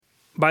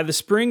By the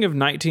spring of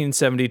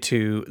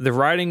 1972, the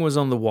writing was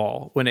on the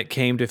wall when it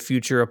came to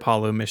future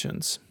Apollo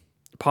missions.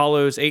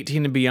 Apollo's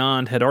 18 and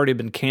beyond had already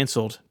been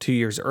canceled 2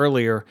 years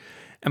earlier,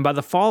 and by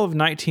the fall of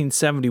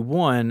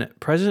 1971,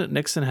 President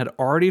Nixon had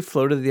already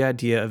floated the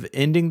idea of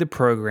ending the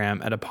program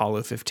at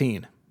Apollo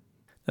 15.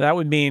 That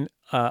would mean,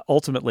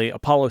 ultimately,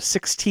 Apollo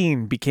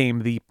 16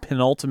 became the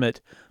penultimate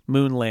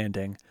moon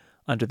landing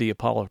under the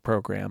Apollo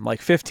program.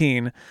 Like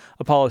 15,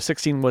 Apollo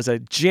 16 was a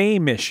J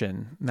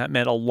mission. That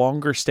meant a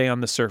longer stay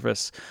on the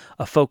surface,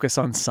 a focus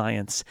on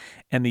science,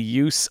 and the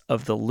use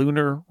of the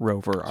lunar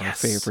rover, our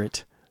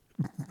favorite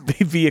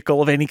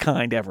vehicle of any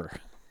kind ever.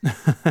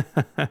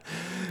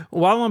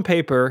 While on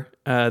paper,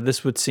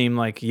 this would seem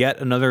like yet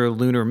another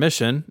lunar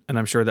mission, and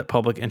I'm sure that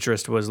public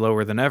interest was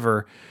lower than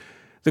ever,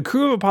 the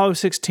crew of Apollo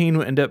 16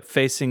 would end up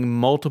facing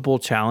multiple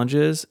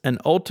challenges and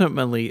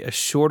ultimately a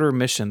shorter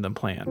mission than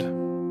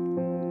planned.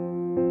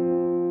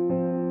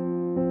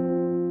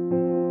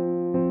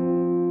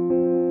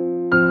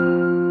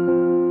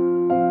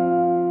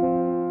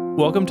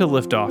 Welcome to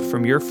Liftoff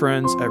from your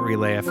friends at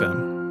Relay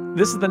FM.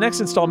 This is the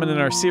next installment in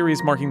our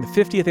series marking the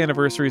 50th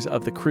anniversaries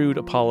of the crewed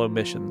Apollo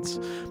missions.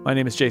 My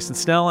name is Jason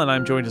Snell, and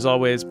I'm joined as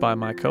always by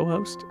my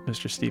co-host,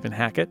 Mr. Stephen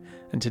Hackett.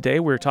 And today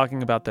we're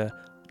talking about the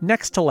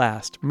next to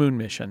last moon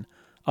mission,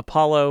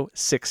 Apollo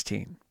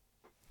 16.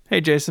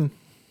 Hey, Jason.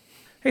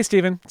 Hey,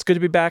 Stephen. It's good to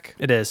be back.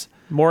 It is.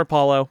 More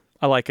Apollo.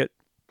 I like it.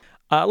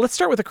 Let's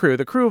start with the crew.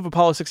 The crew of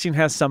Apollo 16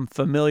 has some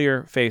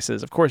familiar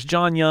faces. Of course,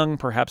 John Young,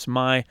 perhaps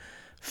my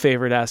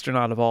favorite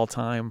astronaut of all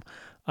time,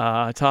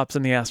 tops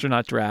in the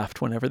astronaut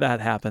draft whenever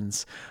that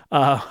happens.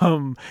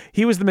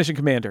 He was the mission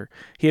commander.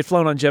 He had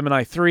flown on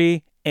Gemini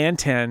 3 and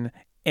 10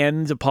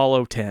 and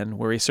Apollo 10,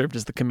 where he served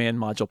as the command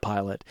module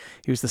pilot.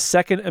 He was the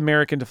second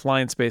American to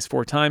fly in space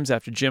 4 times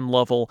after Jim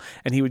Lovell,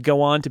 and he would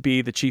go on to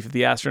be the chief of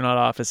the astronaut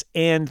office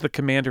and the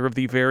commander of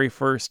the very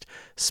first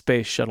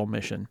space shuttle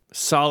mission.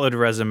 Solid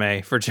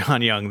resume for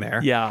John Young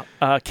there. Yeah.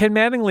 Ken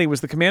Mattingly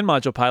was the command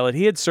module pilot.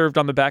 He had served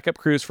on the backup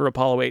crews for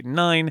Apollo 8 and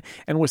 9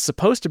 and was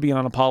supposed to be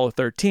on Apollo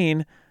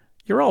 13.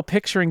 You're all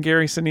picturing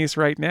Gary Sinise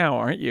right now,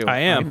 aren't you? I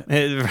am.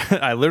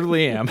 I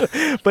literally am.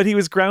 But he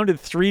was grounded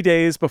 3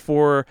 days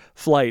before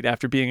flight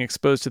after being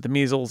exposed to the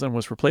measles and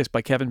was replaced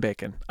by Kevin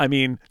Bacon. I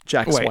mean,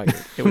 Jack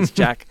Swigert. It was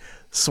Jack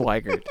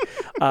Swigert.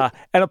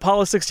 And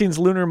Apollo 16's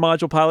lunar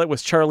module pilot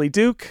was Charlie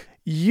Duke.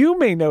 You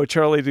may know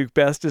Charlie Duke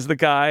best as the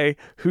guy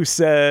who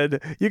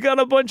said, "You got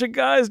a bunch of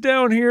guys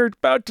down here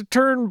about to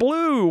turn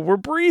blue. We're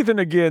breathing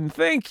again.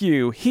 Thank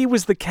you." He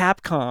was the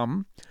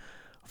Capcom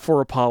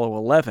for Apollo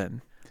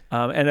 11.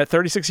 And at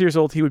 36 years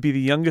old, he would be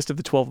the youngest of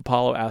the 12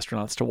 Apollo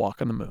astronauts to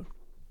walk on the moon.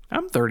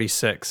 I'm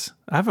 36.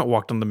 I haven't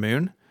walked on the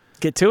moon.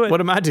 Get to it.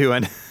 What am I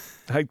doing?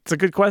 It's a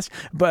good question.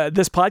 But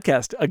this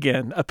podcast,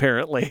 again,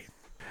 apparently.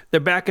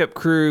 Their backup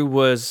crew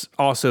was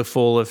also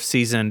full of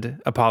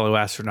seasoned Apollo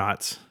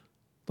astronauts.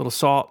 Little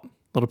salt,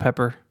 little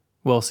pepper,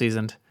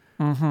 well-seasoned.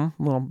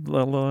 Mm-hmm.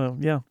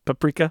 Little,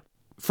 paprika.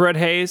 Fred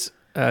Hayes,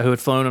 who had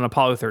flown on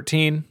Apollo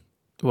 13,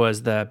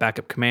 was the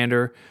backup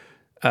commander.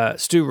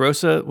 Stu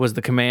Rosa was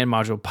the command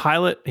module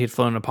pilot. He'd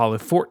flown Apollo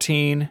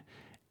 14,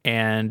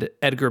 and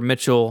Edgar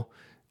Mitchell,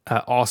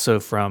 also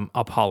from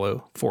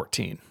Apollo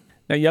 14.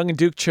 Now, Young and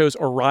Duke chose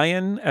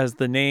Orion as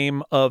the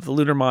name of the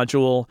lunar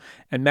module,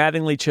 and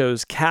Mattingly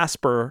chose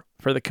Casper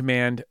for the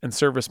command and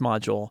service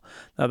module.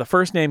 Now, the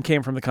first name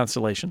came from the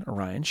constellation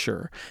Orion,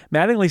 sure.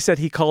 Mattingly said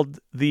he called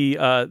the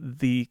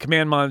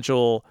command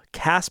module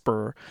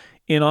Casper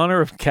in honor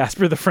of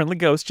Casper the Friendly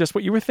Ghost, just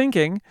what you were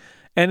thinking.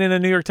 And in a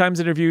New York Times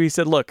interview, he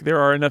said, "Look, there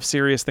are enough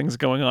serious things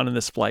going on in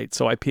this flight,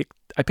 so I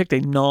picked a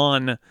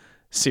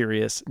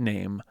non-serious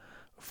name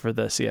for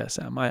the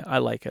CSM. I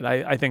like it.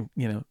 I think,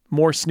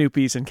 more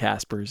Snoopies and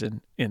Caspers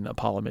in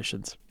Apollo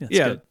missions.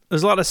 Good.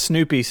 There's a lot of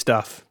Snoopy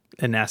stuff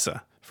in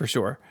NASA, for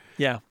sure.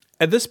 Yeah.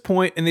 At this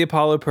point in the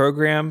Apollo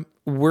program,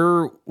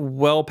 we're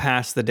well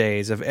past the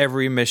days of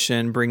every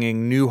mission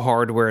bringing new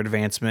hardware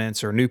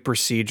advancements or new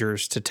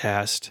procedures to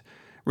test.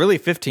 Really,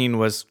 15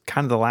 was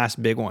kind of the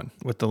last big one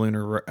with the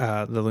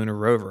lunar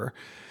rover.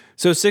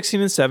 So 16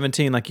 and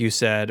 17, like you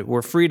said,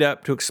 were freed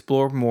up to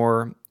explore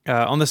more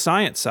on the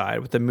science side,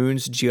 with the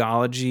moon's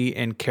geology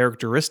and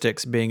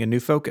characteristics being a new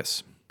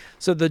focus.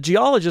 So the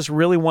geologists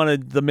really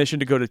wanted the mission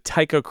to go to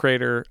Tycho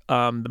crater,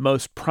 the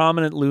most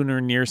prominent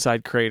lunar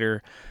near-side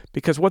crater,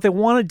 because what they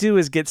want to do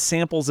is get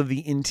samples of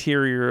the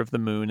interior of the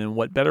moon, and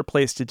what better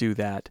place to do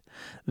that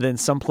than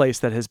some place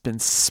that has been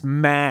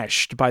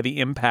smashed by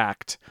the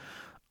impact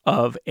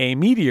of a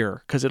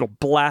meteor, because it'll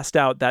blast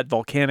out that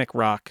volcanic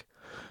rock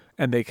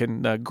and they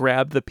can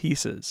grab the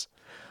pieces.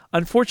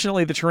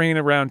 Unfortunately, the terrain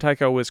around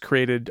Tycho was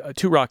created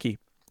too rocky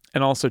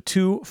and also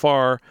too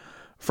far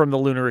from the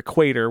lunar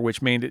equator,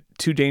 which made it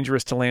too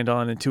dangerous to land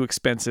on and too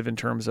expensive in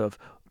terms of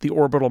the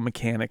orbital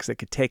mechanics. They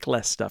could take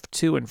less stuff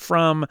to and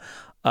from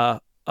a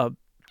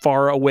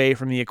far away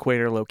from the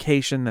equator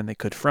location than they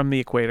could from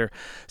the equator.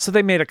 So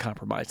they made a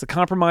compromise. The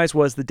compromise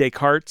was the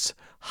Descartes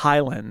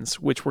Highlands,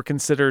 which were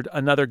considered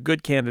another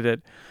good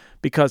candidate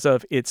because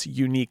of its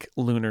unique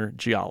lunar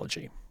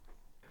geology.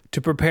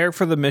 To prepare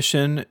for the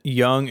mission,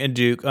 Young and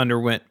Duke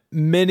underwent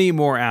many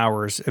more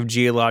hours of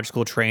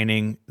geological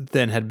training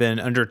than had been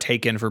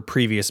undertaken for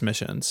previous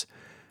missions.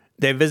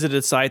 They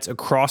visited sites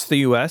across the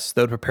U.S.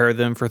 that would prepare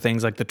them for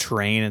things like the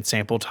terrain and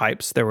sample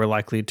types they were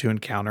likely to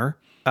encounter.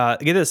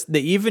 Get this, they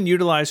even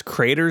utilized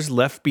craters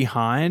left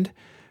behind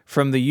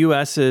from the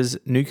U.S.'s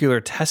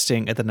nuclear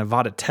testing at the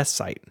Nevada test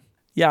site.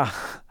 Yeah.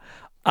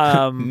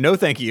 No,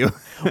 thank you.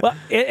 Well,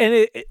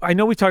 I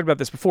know we talked about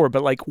this before,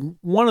 but like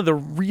one of the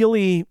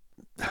really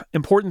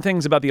important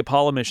things about the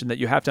Apollo mission that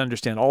you have to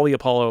understand, all the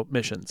Apollo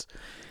missions,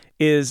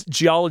 is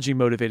geology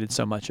motivated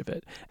so much of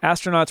it.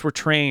 Astronauts were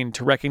trained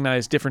to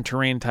recognize different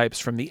terrain types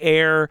from the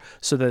air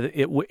so that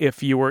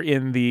if you were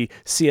in the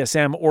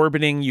CSM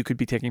orbiting, you could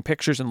be taking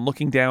pictures and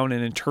looking down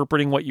and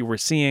interpreting what you were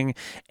seeing,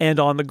 and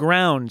on the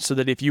ground so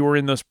that if you were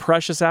in those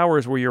precious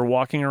hours where you're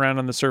walking around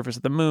on the surface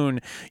of the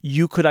moon,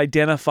 you could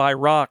identify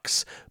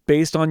rocks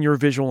based on your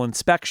visual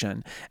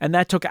inspection. And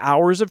that took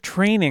hours of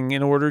training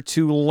in order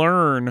to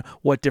learn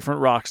what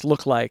different rocks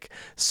look like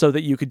so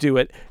that you could do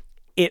it.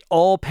 It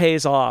all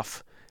pays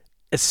off,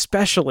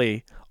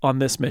 especially on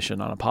this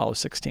mission on Apollo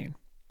 16.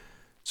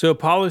 So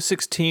Apollo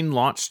 16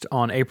 launched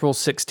on April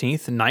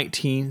 16th,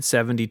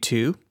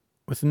 1972,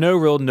 with no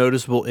real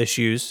noticeable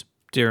issues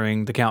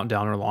during the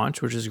countdown or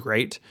launch, which is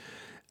great.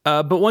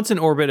 But once in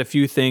orbit, a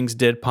few things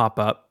did pop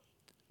up.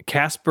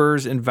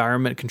 Casper's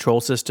environment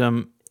control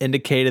system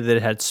indicated that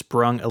it had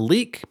sprung a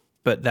leak,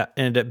 but that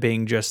ended up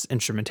being just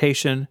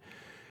instrumentation.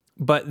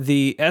 But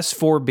the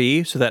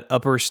S4B, so that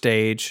upper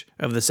stage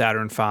of the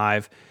Saturn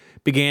V,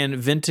 began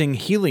venting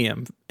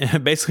helium,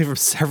 basically from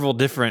several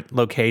different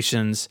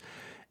locations,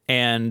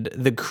 and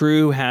the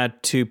crew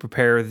had to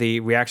prepare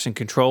the reaction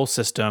control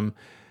system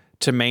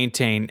to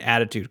maintain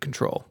attitude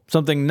control,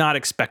 something not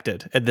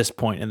expected at this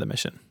point in the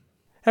mission.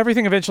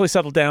 Everything eventually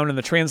settled down and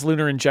the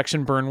translunar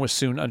injection burn was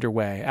soon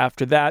underway.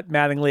 After that,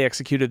 Mattingly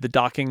executed the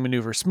docking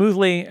maneuver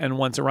smoothly, and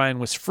once Orion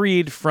was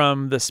freed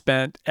from the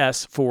spent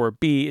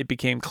S4B, it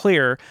became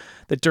clear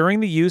that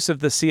during the use of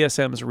the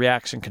CSM's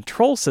reaction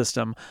control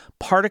system,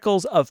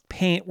 particles of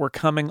paint were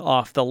coming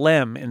off the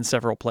LEM in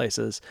several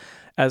places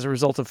as a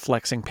result of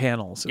flexing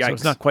panels. Yikes. So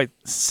it's not quite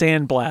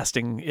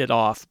sandblasting it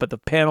off, but the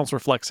panels were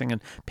flexing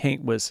and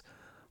paint was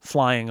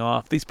flying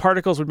off. These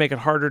particles would make it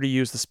harder to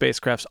use the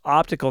spacecraft's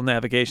optical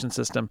navigation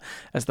system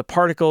as the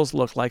particles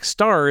look like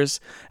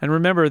stars. And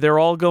remember, they're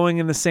all going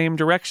in the same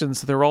direction,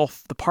 so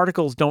the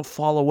particles don't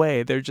fall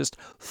away. They're just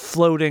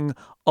floating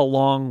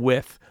along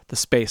with the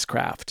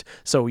spacecraft.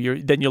 So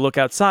then you look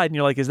outside and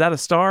you're like, is that a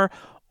star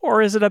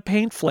or is it a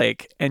paint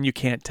flake? And you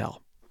can't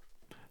tell.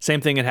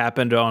 Same thing had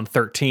happened on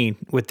 13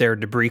 with their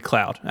debris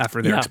cloud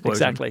after their explosion.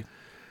 Exactly.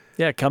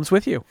 Yeah, it comes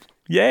with you.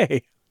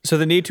 Yay. So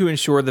the need to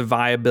ensure the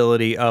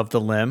viability of the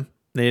LEM,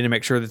 they need to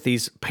make sure that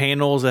these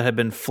panels that had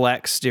been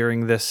flexed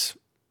during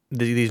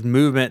these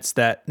movements,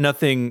 that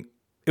it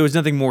was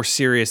nothing more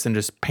serious than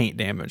just paint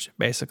damage,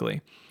 basically.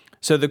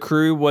 So the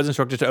crew was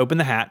instructed to open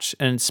the hatch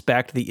and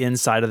inspect the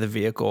inside of the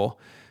vehicle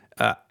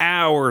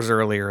hours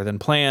earlier than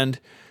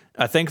planned.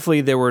 Thankfully,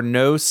 there were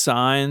no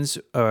signs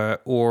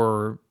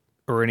or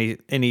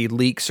any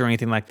leaks or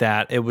anything like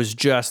that. It was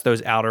just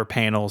those outer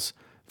panels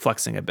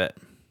flexing a bit.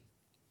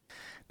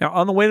 Now,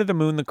 on the way to the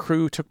moon, the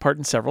crew took part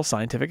in several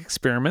scientific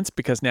experiments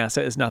because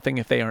NASA is nothing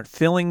if they aren't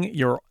filling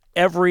your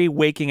every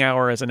waking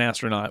hour as an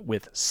astronaut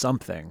with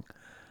something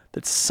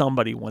that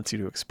somebody wants you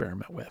to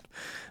experiment with.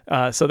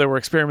 So there were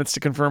experiments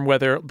to confirm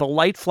whether the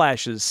light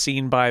flashes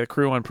seen by the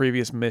crew on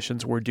previous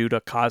missions were due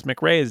to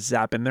cosmic rays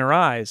zapping their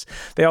eyes.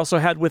 They also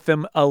had with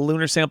them a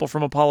lunar sample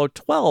from Apollo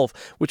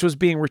 12, which was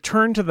being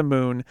returned to the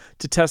moon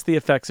to test the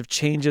effects of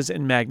changes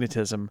in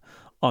magnetism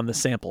on the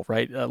sample,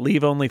 right?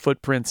 Leave only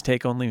footprints,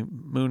 take only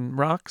moon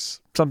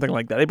rocks, something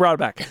like that. They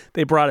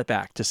brought it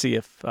back to see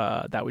if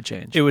that would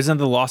change. It was in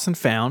the Lost and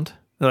Found.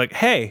 They're like,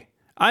 hey,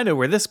 I know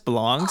where this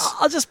belongs.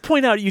 I'll just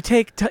point out, you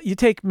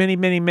take many,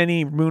 many,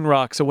 many moon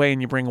rocks away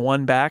and you bring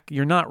one back,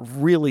 you're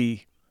not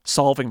really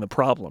solving the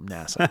problem,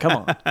 NASA.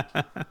 Come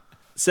on.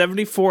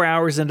 74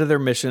 hours into their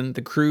mission,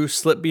 the crew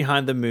slipped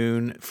behind the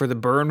moon for the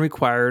burn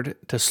required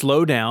to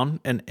slow down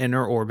and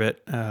enter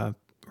orbit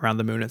around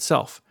the moon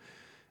itself.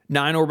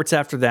 9 orbits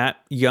after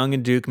that, Young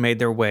and Duke made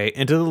their way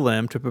into the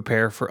LEM to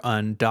prepare for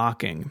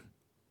undocking.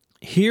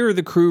 Here,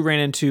 the crew ran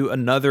into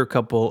another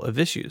couple of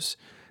issues.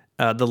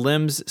 The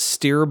LEM's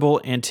steerable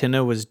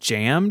antenna was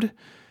jammed,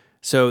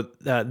 so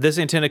this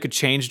antenna could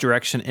change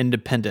direction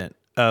independent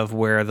of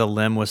where the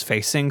LEM was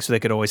facing, so they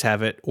could always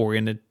have it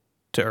oriented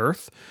to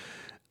Earth.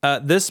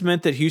 This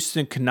meant that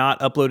Houston could not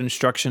upload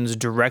instructions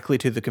directly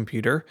to the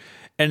computer,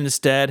 and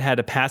instead had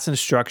to pass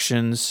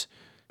instructions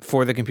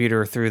for the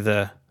computer through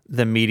the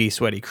meaty,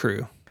 sweaty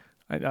crew.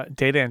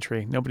 Data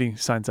entry. Nobody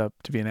signs up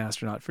to be an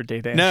astronaut for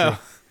data entry. No,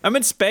 I'm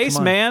in space,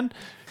 man.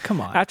 Come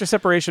on. After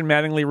separation,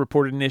 Mattingly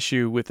reported an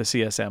issue with the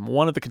CSM.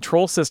 One of the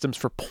control systems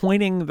for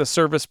pointing the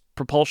service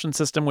propulsion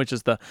system, which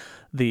is the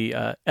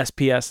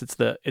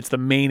SPS, it's the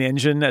main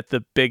engine at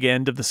the big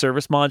end of the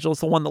service module. It's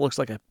the one that looks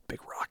like a big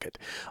rocket.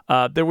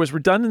 There was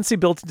redundancy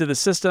built into the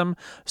system,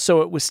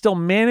 so it was still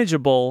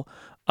manageable,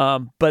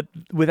 but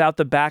without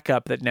the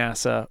backup that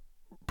NASA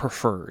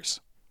prefers.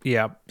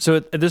 Yeah. So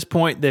at this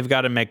point, they've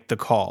got to make the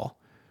call,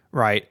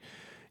 right?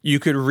 You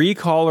could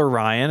recall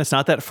Orion. It's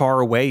not that far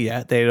away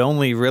yet. They'd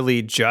only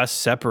really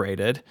just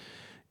separated.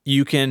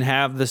 You can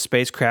have the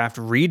spacecraft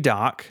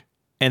redock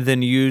and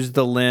then use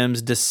the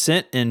LEM's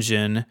descent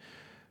engine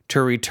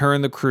to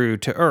return the crew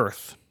to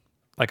Earth,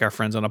 like our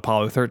friends on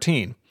Apollo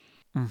 13.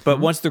 But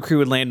once the crew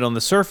had landed on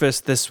the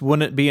surface, this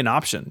wouldn't be an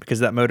option because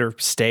that motor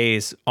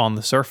stays on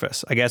the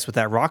surface, I guess, with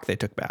that rock they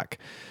took back.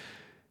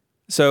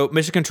 So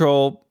Mission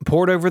Control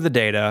poured over the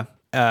data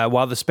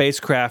while the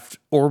spacecraft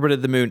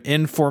orbited the moon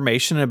in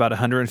formation about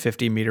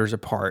 150 meters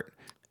apart.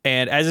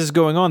 And as this is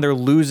going on, they're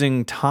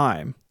losing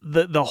time.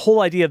 The whole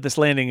idea of this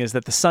landing is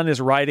that the sun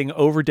is riding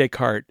over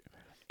Descartes,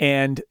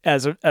 and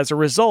as a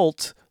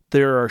result,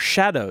 there are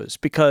shadows,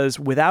 because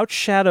without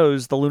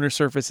shadows, the lunar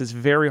surface is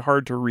very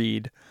hard to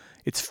read.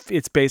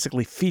 It's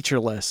basically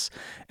featureless,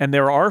 and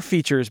there are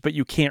features, but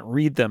you can't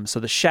read them. So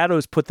the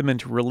shadows put them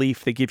into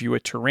relief. They give you a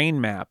terrain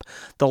map.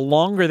 The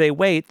longer they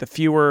wait, the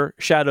fewer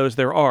shadows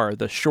there are,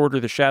 the shorter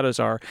the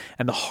shadows are,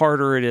 and the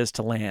harder it is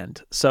to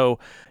land. So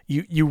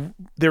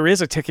there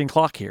is a ticking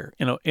clock here,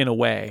 in a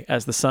way,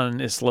 as the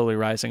sun is slowly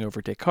rising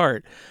over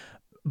Descartes.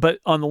 But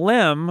on the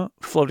LEM,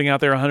 floating out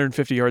there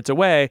 150 yards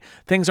away,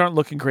 things aren't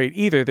looking great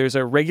either. There's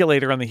a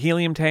regulator on the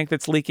helium tank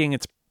that's leaking.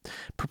 It's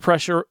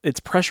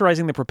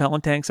pressurizing the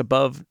propellant tanks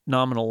above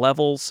nominal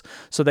levels,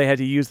 so they had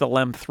to use the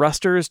LEM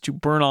thrusters to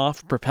burn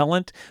off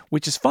propellant,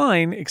 which is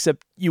fine,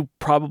 except you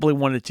probably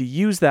wanted to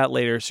use that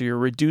later, so you're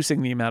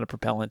reducing the amount of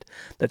propellant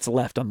that's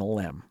left on the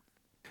LEM.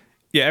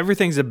 Yeah,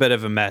 everything's a bit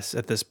of a mess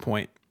at this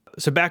point.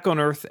 So back on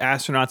Earth,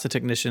 astronauts and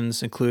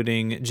technicians,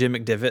 including Jim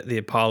McDivitt, the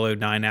Apollo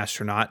 9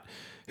 astronaut,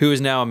 who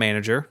is now a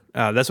manager.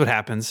 That's what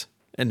happens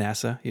in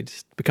NASA. You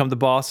just become the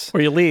boss.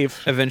 Or you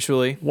leave.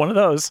 Eventually. One of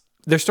those.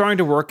 They're starting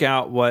to work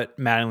out what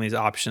Mattingly's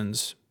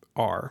options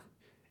are.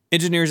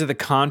 Engineers at the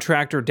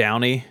contractor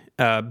Downey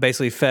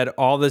basically fed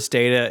all this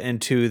data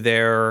into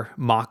their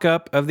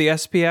mock-up of the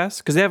SPS,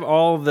 because they have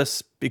all of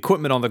this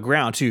equipment on the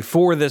ground too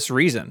for this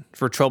reason,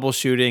 for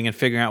troubleshooting and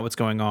figuring out what's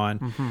going on.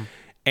 Mm-hmm.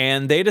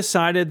 And they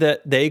decided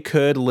that they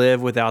could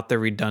live without the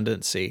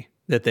redundancy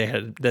that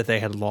they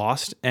had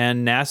lost,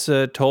 and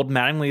NASA told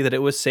Mattingly that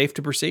it was safe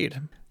to proceed.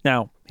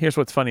 Now, here's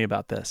what's funny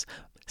about this.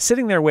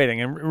 Sitting there waiting,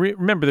 and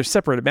remember, they're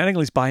separated.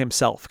 Mattingly's by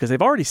himself because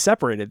they've already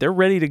separated. They're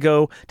ready to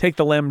go take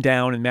the LEM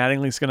down, and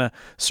Mattingly's going to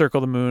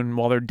circle the moon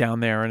while they're down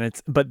there.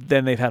 But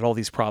then they've had all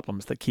these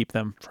problems that keep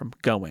them from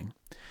going.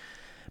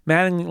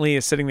 Mattingly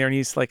is sitting there,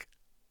 and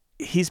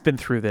he's been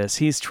through this.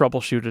 He's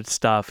troubleshooted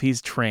stuff.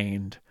 He's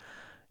trained.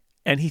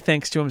 And he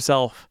thinks to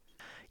himself,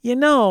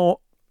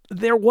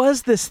 there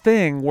was this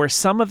thing where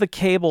some of the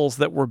cables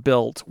that were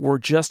built were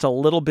just a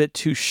little bit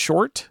too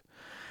short.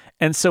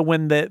 And so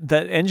when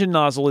the engine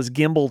nozzle is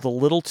gimbaled a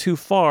little too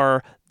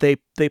far, they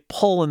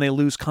pull and they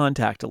lose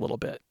contact a little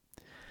bit.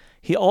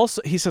 He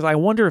says, I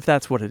wonder if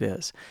that's what it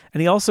is.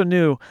 And he also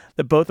knew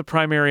that both the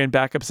primary and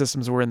backup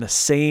systems were in the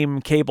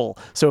same cable.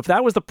 So if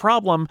that was the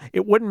problem,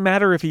 it wouldn't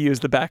matter if he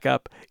used the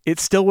backup. It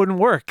still wouldn't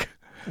work.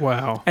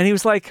 Wow. And he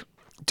was like,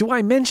 do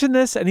I mention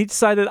this? And he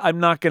decided, I'm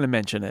not going to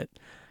mention it.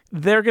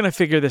 They're going to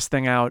figure this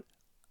thing out.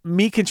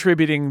 Me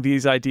contributing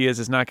these ideas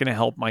is not going to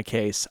help my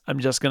case. I'm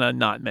just going to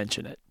not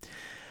mention it.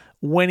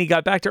 When he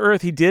got back to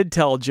Earth, he did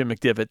tell Jim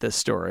McDivitt this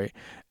story.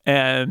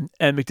 And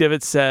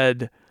McDivitt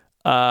said,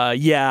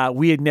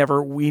 we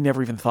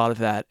never even thought of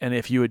that. And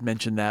if you had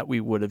mentioned that,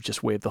 we would have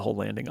just waved the whole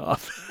landing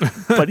off.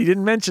 But he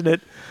didn't mention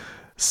it.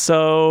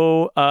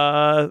 So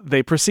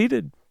they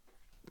proceeded.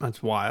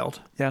 That's wild.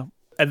 Yeah.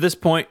 At this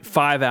point,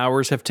 5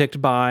 hours have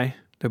ticked by.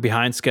 They're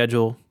behind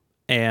schedule.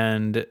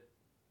 And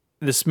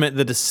this meant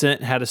the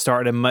descent had to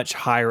start at a much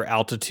higher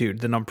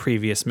altitude than on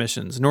previous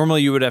missions.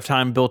 Normally, you would have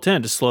time built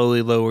in to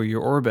slowly lower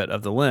your orbit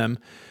of the LEM,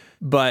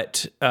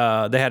 but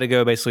they had to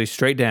go basically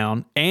straight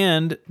down,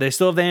 and they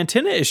still have the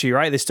antenna issue,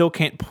 right? They still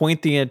can't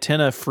point the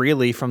antenna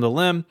freely from the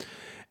LEM,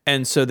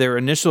 and so their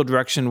initial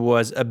direction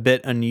was a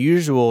bit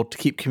unusual to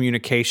keep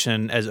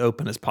communication as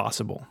open as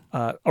possible.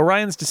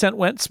 Orion's descent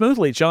went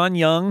smoothly. John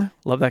Young,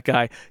 love that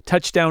guy,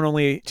 touched down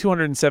only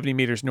 270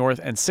 meters north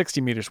and 60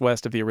 meters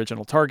west of the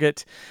original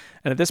target.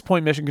 And at this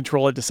point, Mission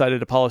Control had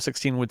decided Apollo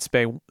 16 would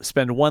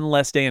spend one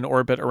less day in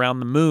orbit around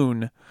the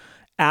moon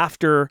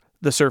after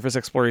the surface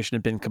exploration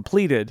had been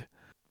completed.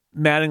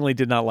 Mattingly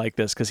did not like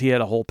this because he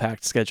had a whole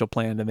packed schedule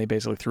planned, and they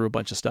basically threw a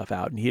bunch of stuff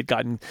out. And he had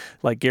gotten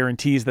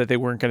guarantees that they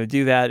weren't going to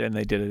do that, and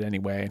they did it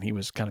anyway, and he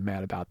was kind of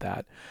mad about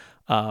that.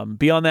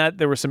 Beyond that,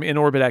 there were some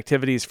in-orbit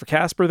activities for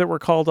Casper that were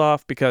called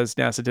off because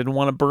NASA didn't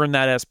want to burn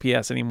that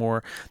SPS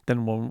anymore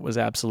than what was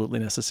absolutely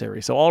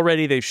necessary. So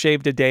already they've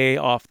shaved a day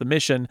off the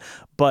mission,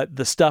 but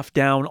the stuff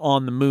down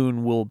on the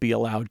moon will be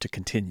allowed to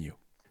continue.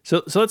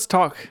 So let's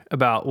talk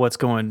about what's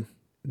going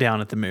down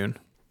at the moon.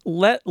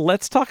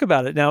 Let's talk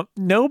about it. Now,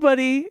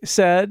 nobody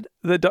said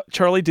that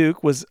Charlie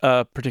Duke was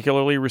a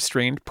particularly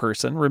restrained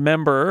person.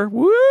 Remember,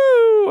 we're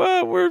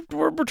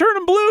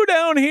turning blue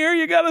down here.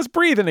 You got us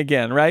breathing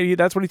again, right?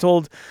 That's what he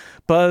told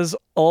Buzz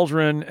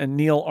Aldrin and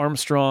Neil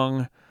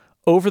Armstrong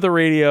over the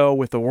radio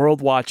with the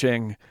world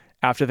watching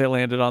after they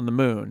landed on the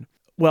moon.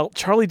 Well,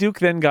 Charlie Duke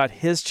then got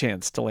his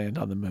chance to land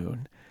on the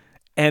moon,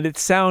 and it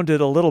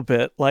sounded a little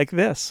bit like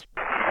this.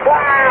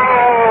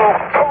 Wow!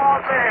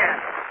 Pause in!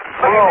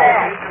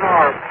 Whoa, he's an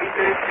arm. He's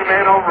an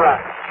instrumental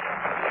right.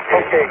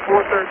 Okay,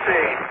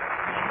 413.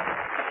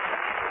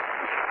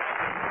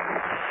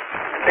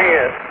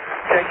 10.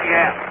 Check you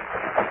out.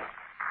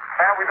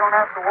 And we don't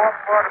have to walk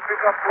far to pick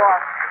up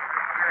blocks.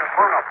 Here,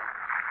 burn them.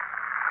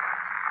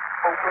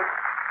 Open,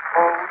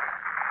 close,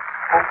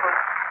 open,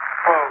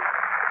 close.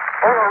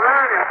 Hold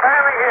around, you're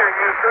finally here,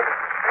 Houston.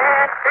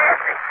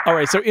 Fantastic. All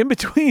right, so in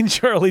between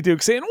Charlie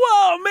Duke saying,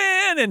 "Whoa,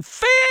 man," and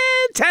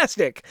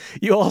 "fantastic,"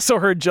 you also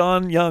heard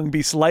John Young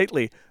be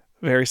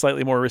very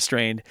slightly more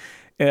restrained,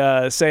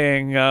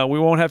 saying, "We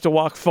won't have to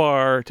walk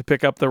far to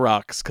pick up the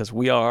rocks because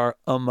we are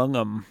among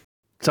them."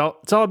 It's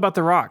all about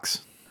the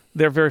rocks.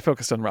 They're very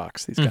focused on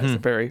rocks, these guys.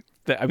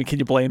 Can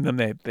you blame them?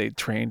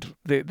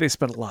 They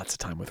spent lots of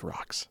time with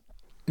rocks.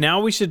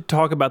 Now we should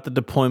talk about the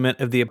deployment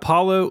of the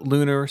Apollo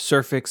Lunar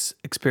Surface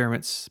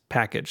Experiments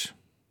package,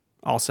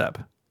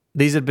 ALSEP.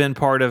 These have been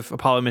part of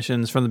Apollo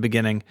missions from the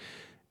beginning.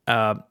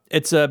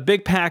 It's a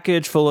big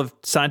package full of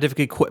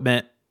scientific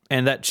equipment,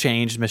 and that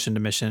changed mission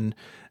to mission.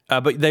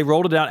 But they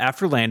rolled it out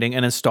after landing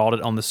and installed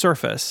it on the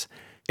surface.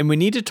 And we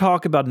need to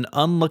talk about an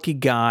unlucky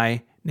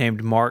guy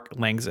named Mark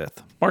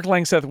Langseth. Mark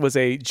Langseth was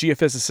a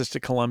geophysicist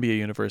at Columbia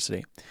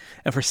University.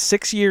 And for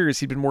 6 years,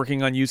 he'd been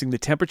working on using the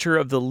temperature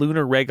of the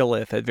lunar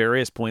regolith at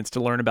various points to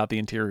learn about the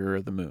interior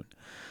of the moon.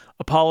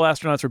 Apollo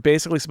astronauts were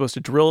basically supposed to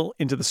drill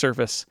into the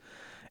surface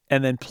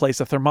and then place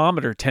a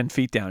thermometer 10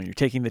 feet down. You're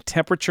taking the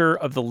temperature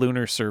of the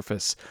lunar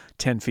surface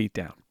 10 feet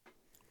down.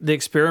 The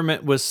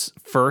experiment was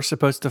first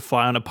supposed to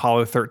fly on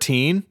Apollo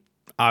 13.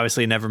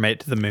 Obviously, never made it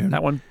to the moon.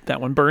 That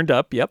one burned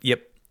up, yep.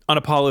 On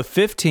Apollo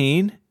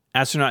 15,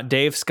 astronaut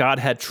Dave Scott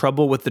had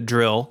trouble with the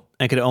drill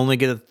and could only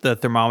get the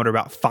thermometer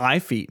about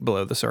 5 feet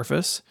below the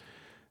surface.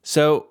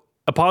 So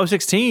Apollo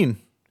 16,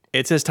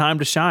 it's his time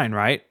to shine,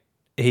 right?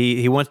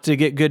 He wants to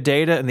get good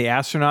data, and the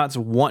astronauts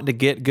want to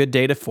get good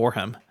data for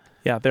him.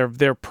 Yeah,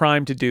 they're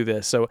primed to do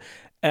this. So,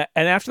 and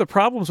after the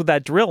problems with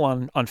that drill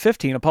on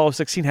 15, Apollo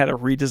 16 had a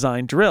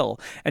redesigned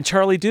drill. And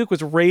Charlie Duke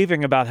was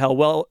raving about how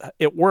well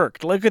it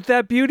worked. "Look at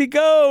that beauty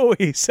go,"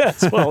 he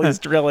says while he's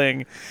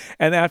drilling.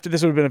 And after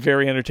this would have been a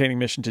very entertaining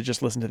mission to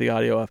just listen to the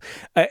audio of.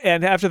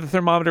 And after the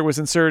thermometer was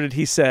inserted,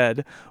 he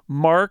said,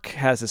 "Mark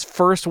has his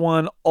first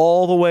one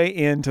all the way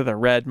into the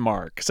red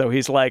mark." So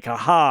he's like,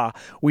 "Aha,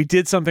 we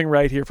did something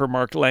right here for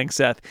Mark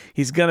Langseth."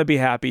 He's going to be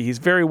happy. He's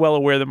very well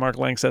aware that Mark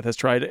Langseth has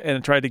tried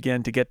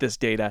again to get this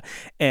data.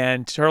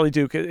 And Charlie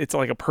Duke, it's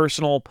like a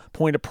personal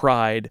point of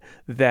pride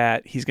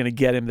that he's going to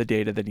get him the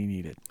data that he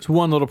needed. There's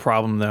one little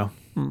problem, though.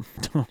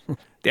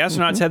 The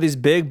astronauts had these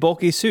big,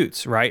 bulky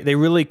suits, right? They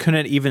really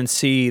couldn't even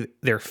see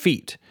their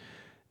feet.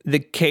 The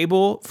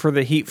cable for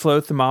the heat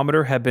flow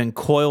thermometer had been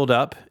coiled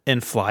up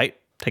in flight,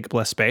 take up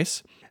less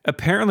space.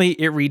 Apparently,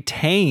 it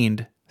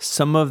retained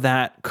some of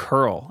that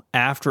curl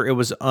after it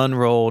was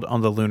unrolled on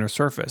the lunar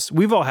surface.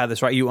 We've all had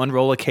this, right? You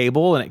unroll a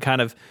cable and it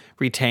kind of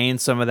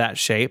retains some of that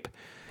shape.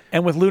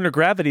 And with lunar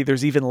gravity,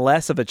 there's even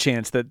less of a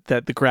chance that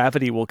the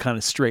gravity will kind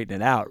of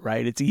straighten it out,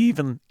 right? It's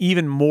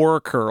even more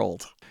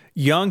curled.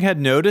 Young had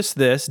noticed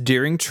this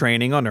during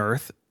training on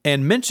Earth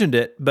and mentioned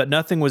it, but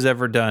nothing was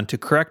ever done to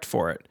correct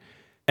for it.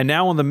 And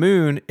now on the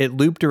moon, it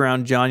looped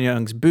around John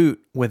Young's boot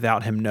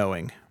without him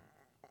knowing.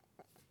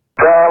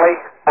 Charlie,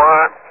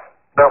 what?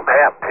 Something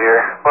happened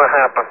here. What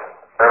happened?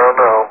 I don't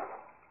know.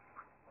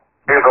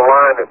 Here's a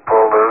line that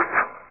pulled loose.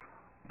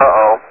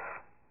 Uh-oh.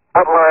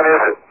 What line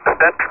is it?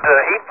 That's the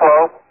heat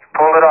flow.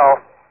 Pull it off.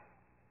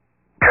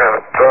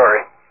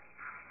 Sorry.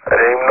 I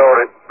didn't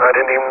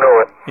even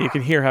know it. You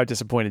can hear how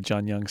disappointed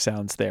John Young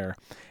sounds there.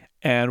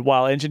 And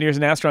while engineers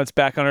and astronauts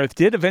back on Earth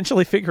did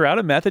eventually figure out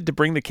a method to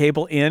bring the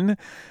cable in,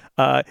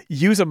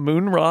 use a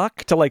moon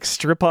rock to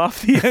strip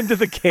off the end of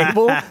the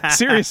cable.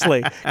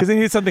 Seriously, because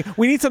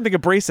we need something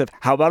abrasive.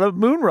 How about a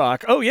moon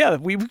rock? Oh yeah,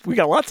 we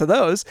got lots of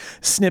those.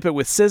 Snip it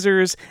with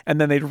scissors, and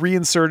then they'd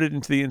reinsert it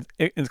into the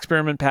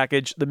experiment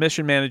package. The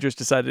mission managers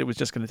decided it was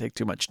just going to take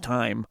too much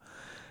time.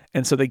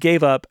 And so they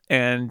gave up,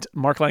 and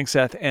Mark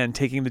Langseth and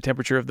taking the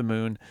temperature of the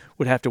moon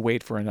would have to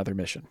wait for another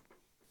mission.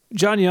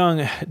 John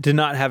Young did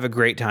not have a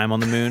great time on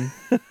the moon.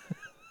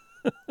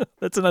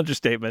 That's an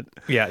understatement.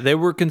 Yeah, they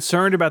were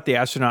concerned about the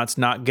astronauts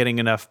not getting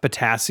enough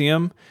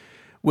potassium,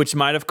 which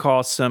might have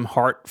caused some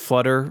heart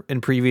flutter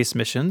in previous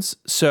missions.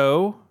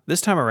 So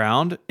this time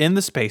around, in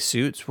the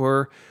spacesuits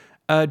were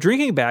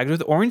drinking bags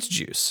with orange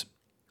juice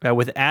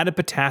with added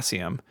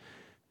potassium.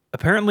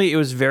 Apparently, it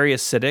was very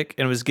acidic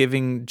and was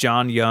giving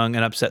John Young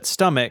an upset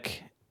stomach.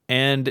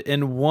 And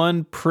in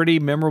one pretty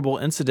memorable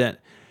incident,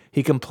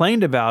 he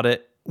complained about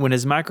it when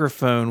his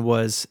microphone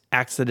was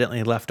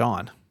accidentally left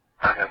on.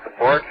 I got the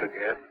parts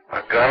again.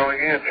 I've got them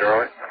again,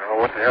 Charlie. I don't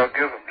know what the hell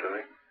gives them to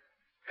me.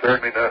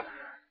 Certainly not.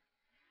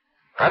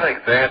 I think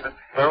Sandon's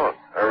selling.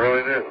 I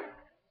really do.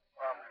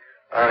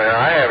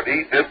 I haven't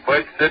eaten this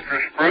much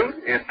citrus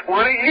fruit in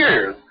 20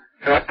 years.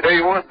 So I'll tell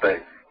you one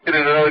thing. In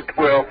another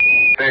 12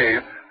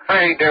 days,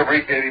 I ain't never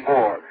eating any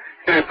more.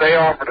 And if they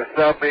offer to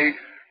sub me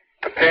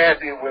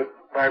potassium with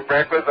my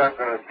breakfast, I'm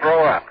going to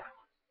throw up.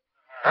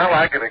 I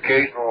like an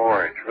occasional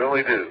orange,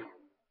 really do.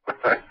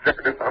 I'm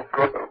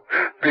going to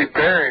be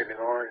buried in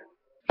orange.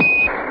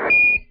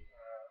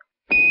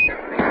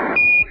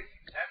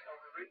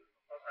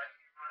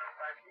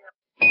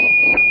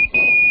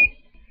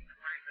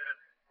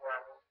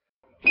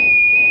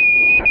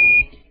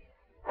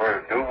 What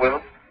to do with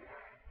them?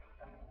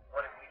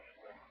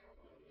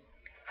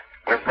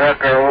 We're back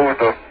there over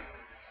the...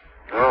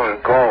 Oh,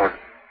 it's going.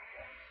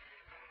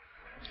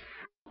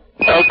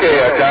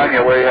 Okay, John,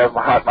 you where you have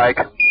my hot mic?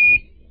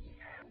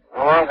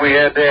 How long we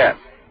had that?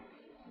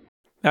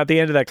 Now, at the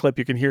end of that clip,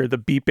 you can hear the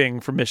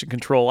beeping from Mission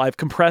Control. I've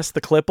compressed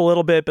the clip a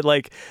little bit, but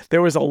like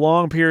there was a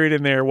long period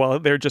in there while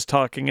they're just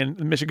talking, and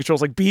Mission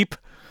Control's like beep,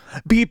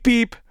 beep,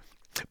 beep,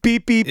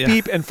 beep, beep,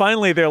 beep, and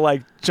finally they're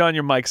like, "John,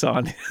 your mic's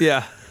on."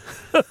 Yeah.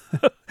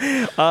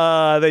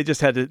 They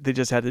just had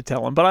to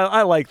tell him. But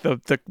I like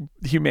the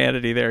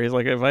humanity there. He's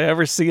like, if I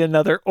ever see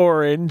another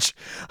orange.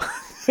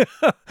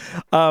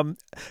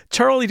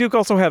 Charlie Duke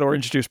also had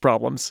orange juice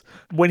problems.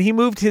 When he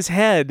moved his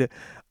head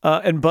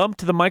and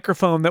bumped the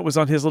microphone that was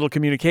on his little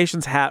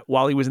communications hat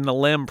while he was in the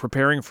LEM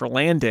preparing for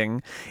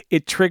landing,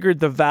 it triggered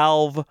the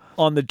valve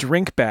on the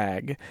drink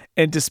bag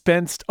and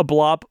dispensed a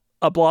blob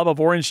of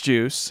orange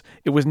juice.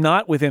 It was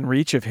not within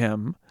reach of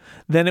him.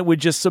 Then it would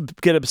just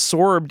get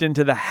absorbed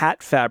into the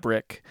hat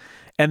fabric,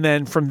 and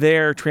then from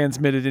there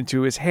transmitted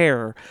into his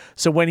hair.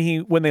 So when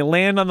they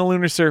land on the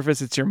lunar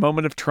surface, it's your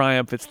moment of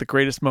triumph. It's the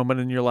greatest moment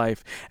in your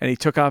life. And he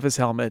took off his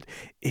helmet.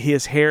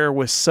 His hair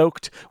was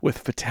soaked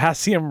with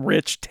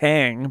potassium-rich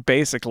tang,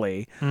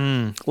 basically,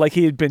 like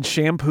he had been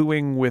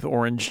shampooing with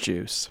orange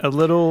juice. A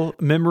little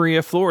memory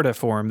of Florida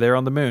for him there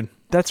on the moon.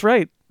 That's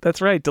right. That's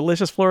right.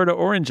 Delicious Florida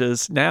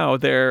oranges. Now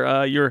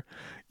they're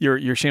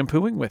you're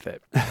shampooing with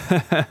it.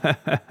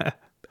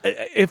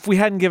 If we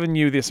hadn't given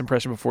you this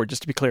impression before,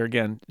 just to be clear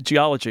again,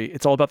 geology,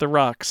 it's all about the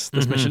rocks.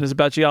 This mission is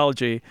about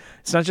geology.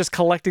 It's not just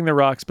collecting the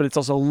rocks, but it's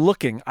also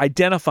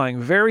identifying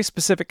very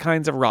specific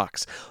kinds of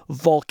rocks,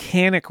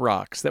 volcanic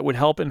rocks that would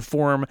help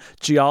inform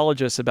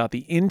geologists about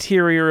the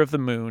interior of the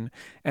moon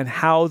and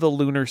how the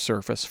lunar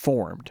surface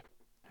formed.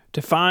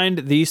 To find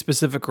these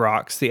specific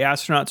rocks, the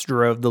astronauts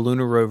drove the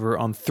lunar rover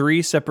on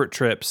 3 separate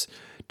trips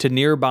to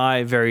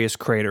nearby various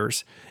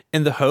craters,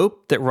 in the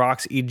hope that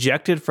rocks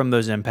ejected from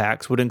those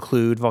impacts would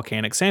include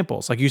volcanic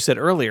samples. Like you said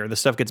earlier, the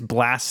stuff gets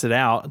blasted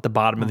out at the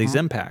bottom of these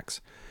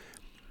impacts.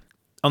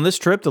 On this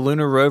trip, the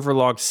lunar rover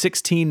logged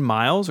 16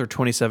 miles or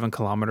 27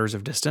 kilometers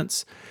of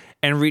distance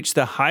and reached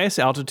the highest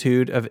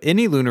altitude of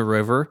any lunar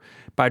rover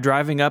by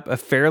driving up a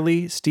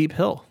fairly steep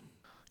hill.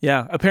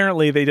 Yeah,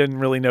 apparently they didn't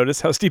really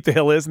notice how steep the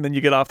hill is, and then you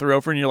get off the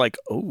rover and you're like,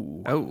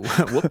 oh,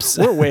 whoops.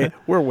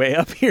 we're way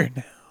up here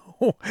now.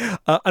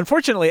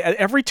 Unfortunately, at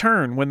every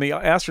turn, when the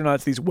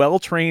astronauts, these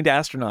well-trained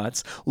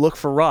astronauts, look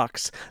for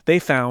rocks, they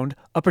found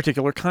a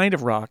particular kind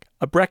of rock,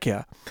 a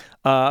breccia.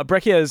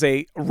 Breccia is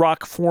a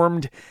rock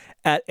formed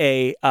at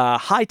a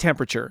high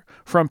temperature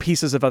from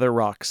pieces of other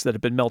rocks that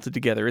have been melted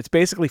together. It's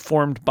basically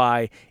formed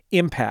by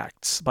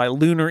impacts, by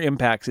lunar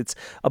impacts. It's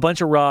a bunch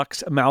of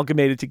rocks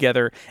amalgamated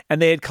together,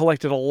 and they had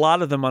collected a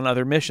lot of them on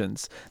other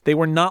missions. They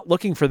were not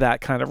looking for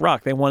that kind of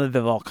rock. They wanted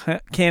the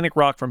volcanic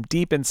rock from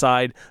deep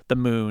inside the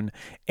moon,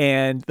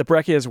 and the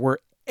breccias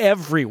were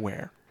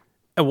everywhere.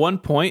 At one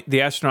point, the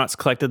astronauts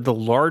collected the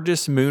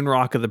largest moon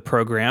rock of the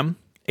program,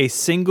 a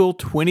single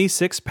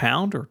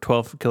 26-pound or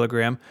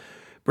 12-kilogram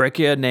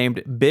breccia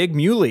named Big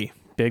Muley.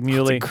 Big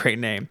Muley. That's a great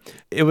name.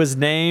 It was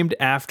named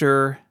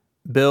after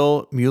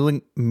Bill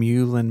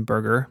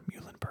Muehlenberger.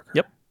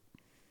 Yep.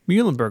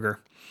 Muehlenberger.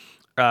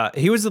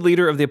 He was the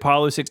leader of the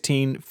Apollo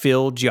 16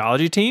 field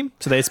geology team,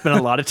 so they spent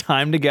a lot of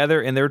time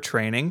together in their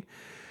training.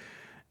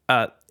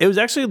 It was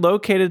actually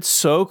located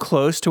so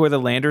close to where the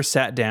lander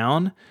sat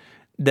down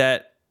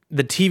that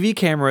the TV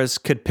cameras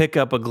could pick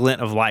up a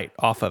glint of light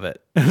off of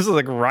it. It was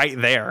like right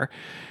there.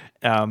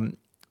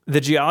 The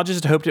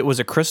geologist hoped it was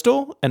a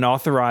crystal and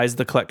authorized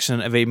the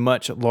collection of a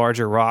much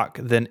larger rock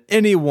than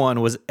anyone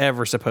was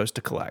ever supposed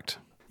to collect.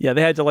 Yeah,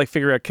 they had to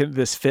figure out, can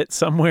this fit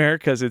somewhere?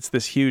 Because it's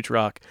this huge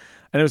rock.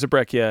 And it was a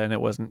breccia, and it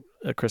wasn't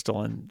a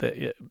crystal. And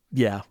it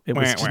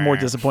was just more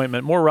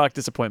disappointment, more rock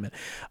disappointment.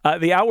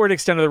 The outward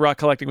extent of the rock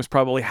collecting was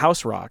probably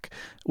house rock,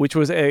 which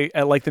was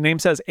like the name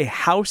says, a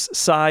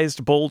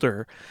house-sized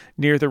boulder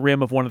near the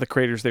rim of one of the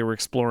craters they were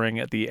exploring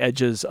at the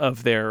edges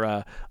of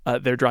their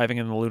driving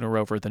in the lunar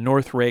rover, the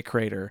North Ray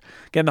crater.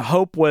 Again, the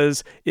hope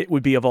was it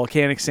would be a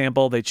volcanic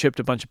sample. They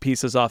chipped a bunch of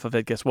pieces off of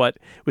it. Guess what?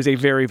 It was a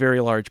very,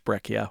 very large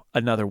breccia,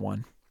 another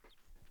one.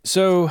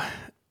 So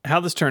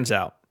how this turns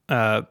out.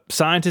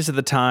 Scientists at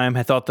the time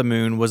had thought the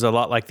moon was a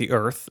lot like the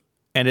Earth,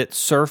 and its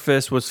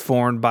surface was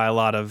formed by a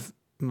lot of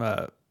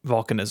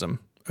volcanism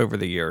over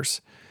the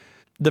years.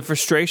 The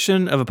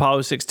frustration of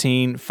Apollo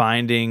 16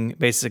 finding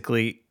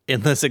basically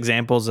endless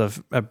examples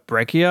of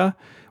breccia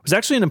was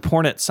actually an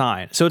important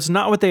sign. So it's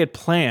not what they had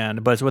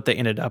planned, but it's what they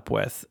ended up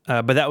with.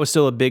 But that was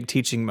still a big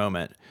teaching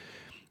moment.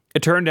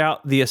 It turned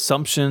out the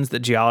assumptions that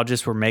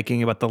geologists were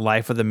making about the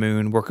life of the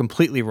moon were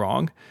completely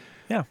wrong.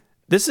 Yeah.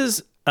 This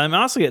is,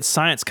 honestly, it's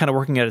science kind of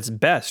working at its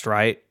best,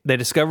 right? They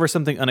discover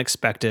something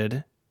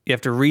unexpected. You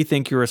have to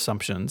rethink your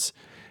assumptions.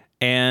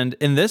 And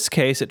in this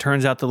case, it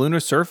turns out the lunar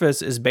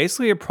surface is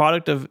basically a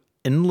product of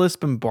endless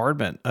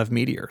bombardment of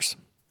meteors.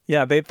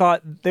 Yeah, they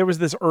thought there was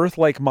this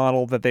Earth-like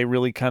model that they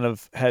really kind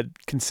of had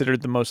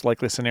considered the most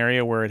likely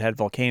scenario, where it had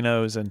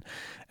volcanoes and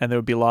there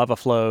would be lava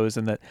flows,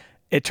 and that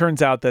it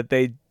turns out that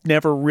they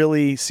never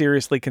really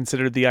seriously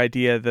considered the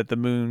idea that the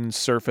moon's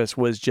surface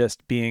was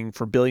just being,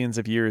 for billions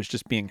of years,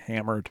 just being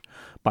hammered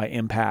by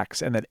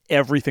impacts, and that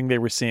everything they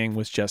were seeing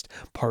was just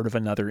part of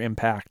another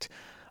impact.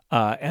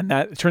 And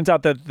that it turns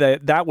out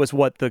that was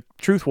what the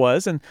truth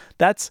was. And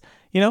that's,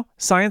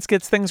 science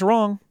gets things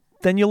wrong.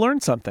 Then you learn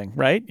something,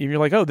 right? You're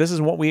like, oh, this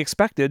is what we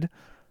expected.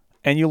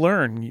 And you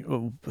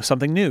learn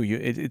something new.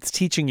 It's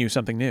teaching you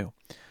something new.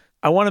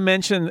 I want to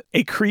mention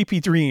a creepy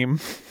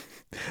dream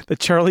that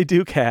Charlie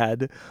Duke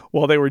had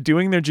while they were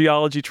doing their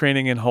geology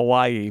training in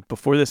Hawaii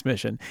before this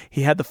mission.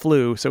 He had the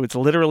flu, so it's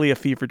literally a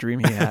fever dream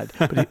he had.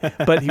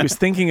 But he was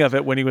thinking of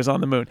it when he was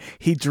on the moon.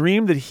 He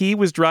dreamed that he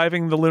was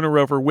driving the lunar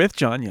rover with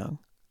John Young,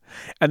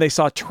 and they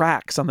saw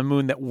tracks on the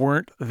moon that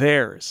weren't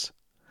theirs.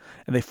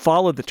 And they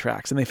followed the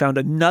tracks, and they found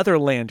another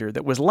lander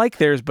that was like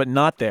theirs but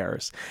not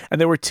theirs. And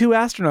there were two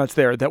astronauts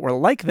there that were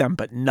like them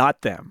but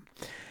not them.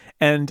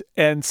 And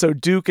so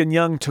Duke and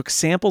Young took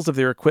samples of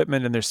their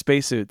equipment and their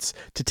spacesuits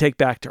to take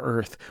back to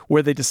Earth,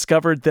 where they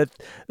discovered that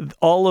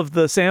all of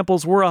the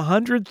samples were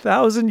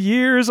 100,000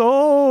 years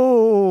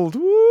old.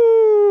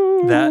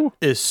 Woo! That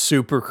is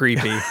super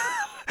creepy.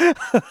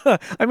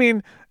 I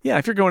mean, yeah,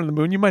 if you're going to the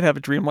moon, you might have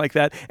a dream like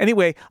that.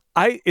 Anyway,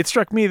 it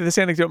struck me that this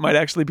anecdote might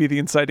actually be the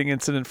inciting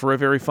incident for a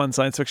very fun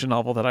science fiction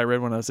novel that I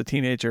read when I was a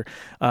teenager.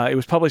 It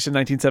was published in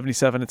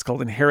 1977. It's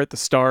called Inherit the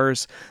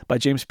Stars by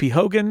James P.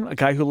 Hogan, a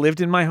guy who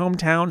lived in my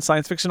hometown,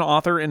 science fiction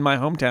author in my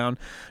hometown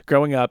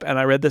growing up. And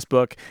I read this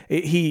book.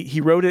 He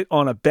wrote it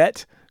on a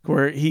bet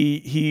where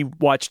he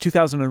watched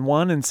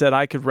 2001 and said,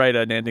 I could write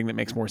an ending that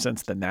makes more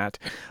sense than that.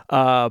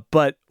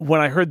 But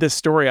when I heard this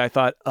story, I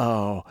thought,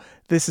 oh,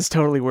 this is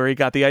totally where he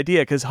got the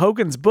idea, because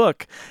Hogan's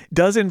book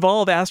does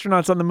involve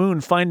astronauts on the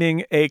moon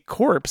finding a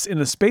corpse in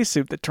a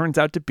spacesuit that turns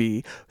out to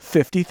be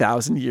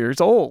 50,000 years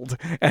old.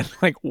 And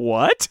like,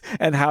 what?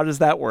 And how does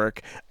that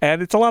work?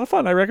 And it's a lot of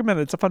fun. I recommend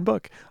it. It's a fun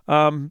book.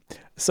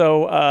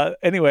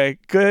 Anyway,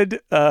 good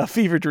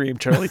fever dream,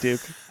 Charlie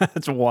Duke.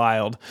 That's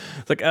wild.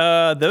 It's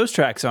like, those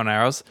tracks on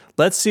ours.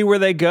 Let's see where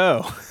they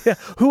go. Yeah.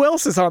 Who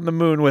else is on the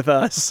moon with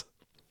us?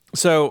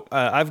 So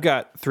I've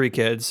got 3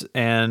 kids,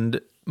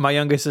 and my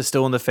youngest is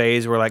still in the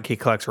phase where like he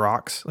collects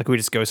rocks. Like we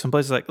just go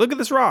someplace, like, look at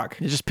this rock.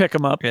 You just pick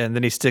them up. And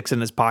then he sticks in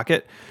his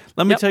pocket.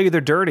 Let me tell you, they're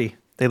dirty.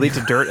 They lead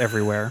to dirt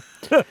everywhere.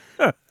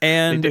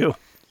 And They do.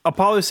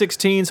 Apollo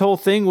 16's whole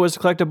thing was to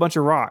collect a bunch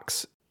of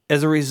rocks.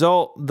 As a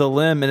result, the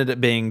limb ended up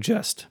being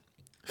just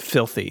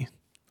filthy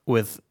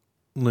with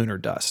lunar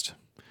dust.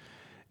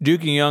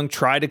 Duke and Young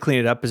tried to clean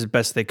it up as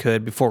best they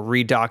could before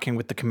redocking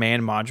with the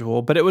command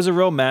module, but it was a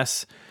real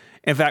mess.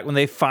 In fact, when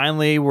they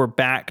finally were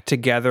back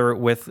together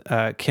with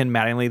Ken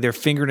Mattingly, their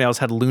fingernails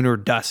had lunar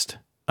dust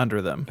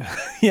under them.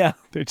 Yeah,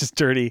 they're just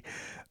dirty.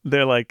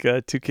 They're like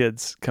 2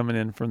 kids coming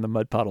in from the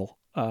mud puddle,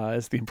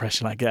 is the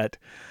impression I get.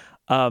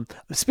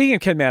 Speaking of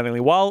Ken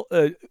Mattingly, while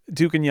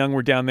Duke and Young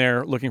were down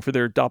there looking for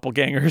their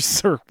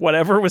doppelgangers or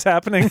whatever was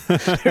happening,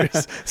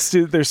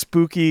 their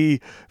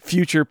spooky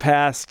future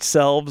past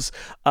selves,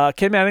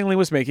 Ken Mattingly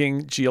was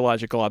making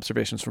geological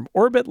observations from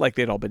orbit like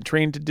they'd all been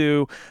trained to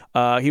do.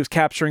 He was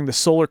capturing the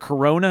solar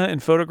corona in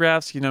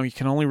photographs. You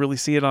can only really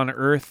see it on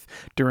Earth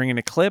during an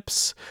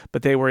eclipse,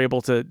 but they were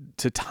able to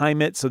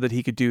time it so that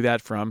he could do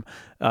that from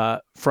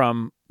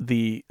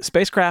the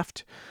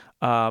spacecraft.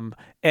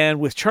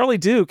 And with Charlie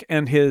Duke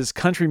and his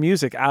country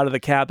music out of the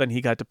cabin, he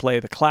got to play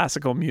the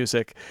classical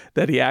music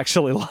that he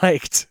actually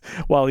liked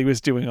while he was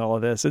doing all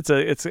of this.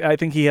 I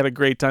think he had a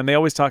great time. They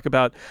always talk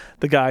about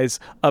the guys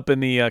up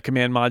in the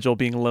command module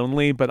being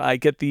lonely, but I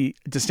get the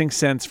distinct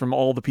sense from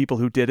all the people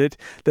who did it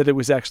that it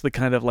was actually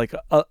kind of like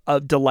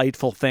a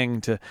delightful thing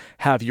to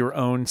have your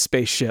own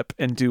spaceship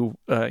and do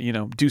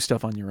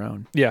stuff on your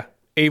own. Yeah.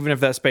 Even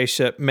if that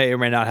spaceship may or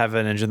may not have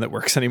an engine that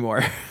works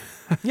anymore.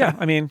 Yeah.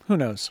 I mean, who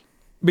knows?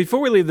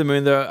 Before we leave the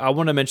moon, though, I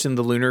want to mention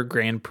the Lunar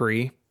Grand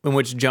Prix, in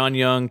which John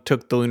Young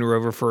took the lunar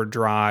rover for a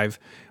drive,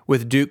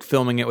 with Duke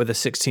filming it with a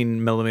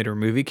 16mm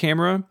movie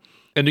camera.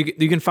 And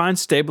you can find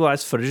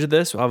stabilized footage of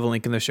this. I'll have a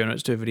link in the show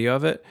notes to a video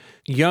of it.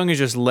 Young is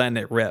just letting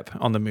it rip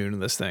on the moon in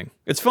this thing.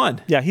 It's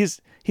fun. Yeah,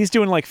 he's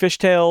doing like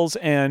fishtails,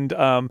 and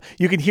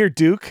you can hear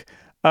Duke.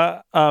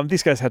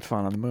 These guys had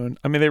fun on the moon.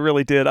 I mean, they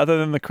really did. Other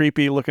than the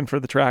creepy looking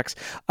for the tracks,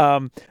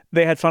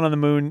 they had fun on the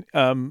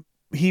moon.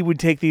 He would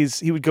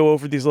go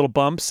over these little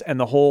bumps, and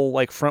the whole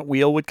like front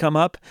wheel would come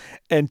up,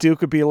 and Duke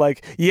would be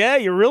like, yeah,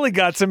 you really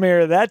got some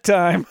air that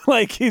time.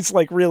 Like he's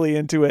like really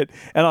into it.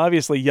 And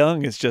obviously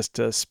Young is just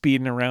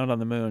speeding around on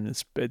the moon.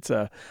 It's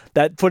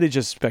that footage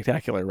is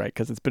spectacular, right?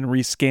 Because it's been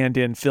rescanned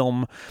in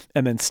film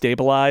and then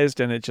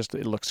stabilized, and it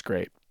looks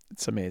great.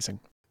 It's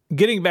amazing.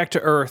 Getting back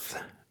to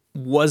Earth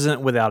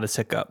wasn't without its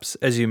hiccups,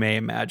 as you may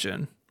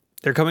imagine.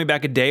 They're coming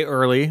back a day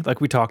early,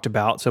 like we talked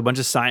about, so a bunch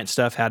of science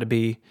stuff had to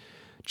be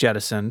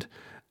jettisoned,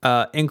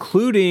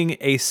 including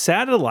a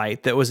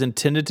satellite that was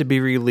intended to be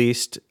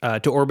released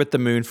to orbit the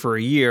moon for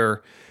a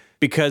year.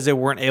 Because they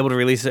weren't able to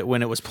release it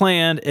when it was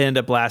planned, it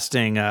ended up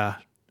lasting,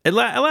 it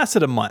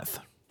lasted a month.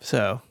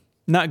 So,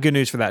 not good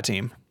news for that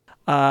team.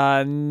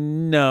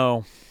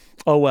 No.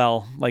 Oh,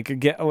 well. Like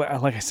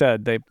I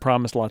said, they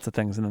promised lots of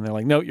things, and then they're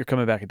like, no, you're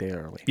coming back a day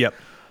early. Yep.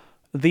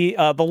 The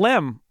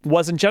LEM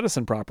wasn't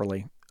jettisoned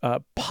properly,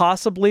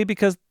 possibly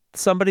because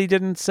somebody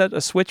didn't set a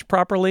switch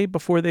properly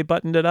before they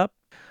buttoned it up.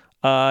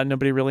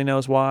 Nobody really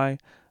knows why.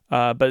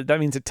 But that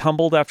means it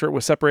tumbled after it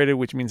was separated,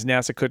 which means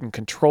NASA couldn't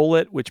control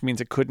it, which means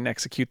it couldn't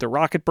execute the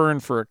rocket burn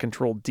for a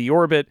controlled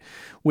deorbit,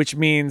 which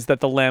means that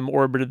the LEM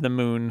orbited the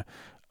moon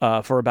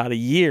for about a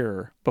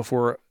year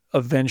before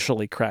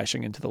eventually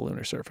crashing into the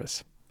lunar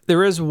surface.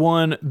 There is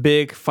one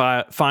big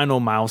final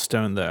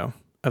milestone, though,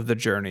 of the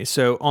journey.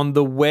 So on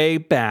the way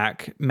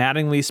back,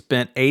 Mattingly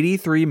spent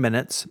 83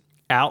 minutes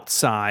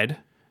outside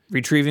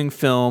retrieving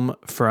film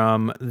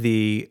from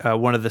the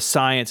one of the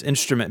science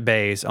instrument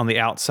bays on the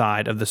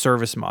outside of the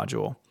service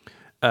module,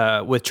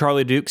 with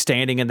Charlie Duke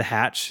standing in the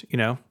hatch,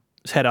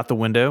 his head out the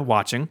window,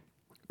 watching.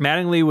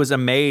 Mattingly was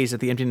amazed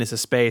at the emptiness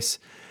of space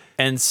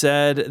and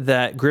said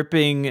that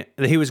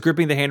he was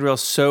gripping the handrail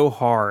so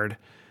hard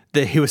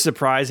that he was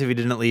surprised if he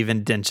didn't leave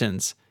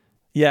indentions.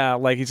 Yeah,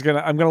 like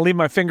I'm gonna leave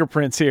my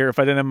fingerprints here if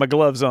I didn't have my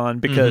gloves on,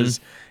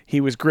 because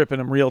he was gripping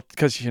them real,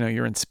 because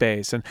you're in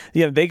space. And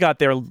they got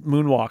their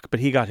moonwalk, but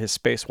he got his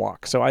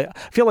spacewalk. So I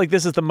feel like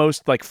this is the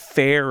most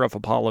fair of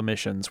Apollo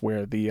missions,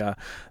 where the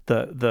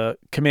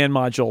command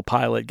module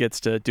pilot gets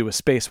to do a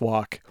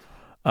spacewalk,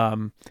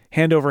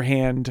 hand over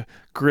hand,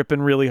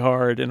 gripping really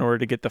hard in order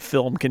to get the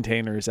film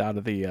containers out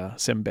of the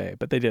sim bay.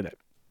 But they did it.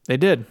 They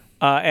did.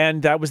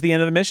 And that was the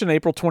end of the mission.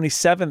 April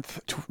 27th,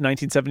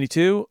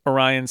 1972,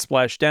 Orion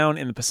splashed down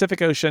in the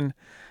Pacific Ocean,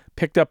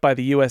 picked up by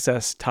the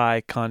USS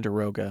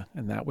Ticonderoga,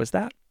 and that was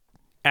that.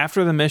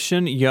 After the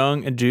mission,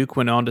 Young and Duke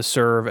went on to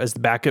serve as the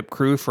backup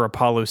crew for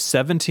Apollo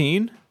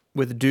 17,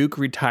 with Duke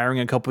retiring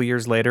a couple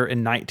years later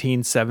in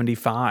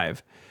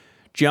 1975.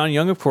 John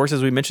Young, of course,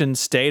 as we mentioned,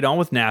 stayed on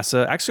with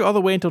NASA, actually all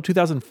the way until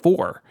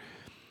 2004.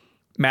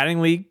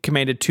 Mattingly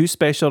commanded 2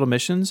 space shuttle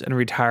missions and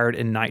retired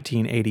in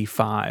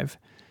 1985.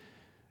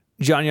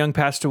 John Young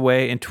passed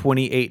away in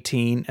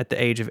 2018 at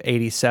the age of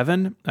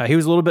 87. He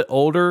was a little bit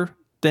older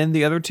than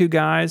the other 2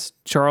 guys.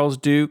 Charles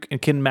Duke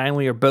and Ken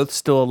Mattingly are both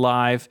still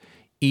alive,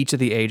 each at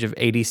the age of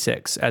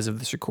 86 as of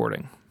this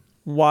recording.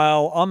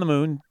 While on the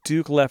moon,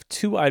 Duke left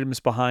 2 items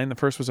behind. The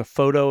first was a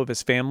photo of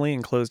his family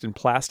enclosed in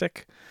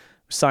plastic,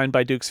 signed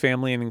by Duke's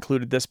family, and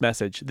included this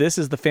message: "This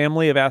is the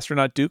family of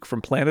astronaut Duke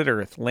from planet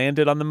Earth,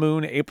 landed on the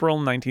moon April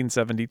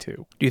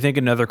 1972. Do you think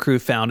another crew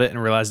found it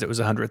and realized it was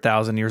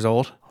 100,000 years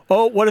old?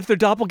 Oh, what if their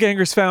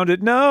doppelgangers found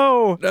it?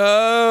 No!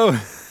 No!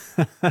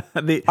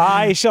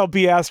 I shall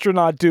be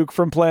astronaut Duke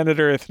from planet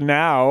Earth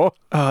now.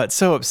 Oh, it's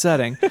so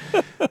upsetting.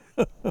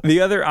 The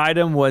other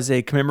item was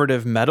a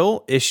commemorative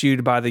medal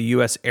issued by the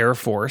U.S. Air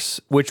Force,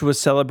 which was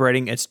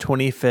celebrating its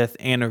 25th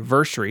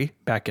anniversary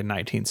back in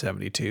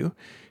 1972.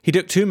 He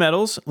took 2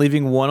 medals,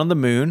 leaving one on the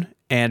moon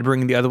and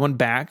bringing the other one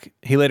back.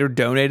 He later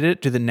donated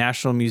it to the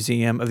National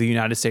Museum of the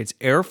United States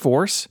Air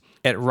Force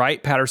at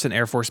Wright-Patterson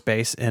Air Force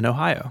Base in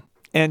Ohio.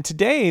 And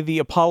today, the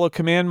Apollo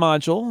Command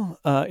Module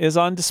is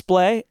on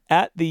display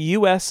at the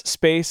U.S.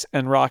 Space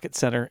and Rocket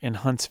Center in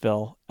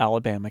Huntsville,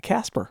 Alabama.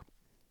 Casper.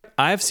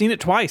 I've seen it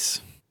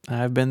twice.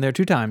 I've been there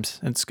 2 times.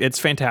 It's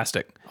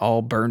fantastic.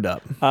 All burned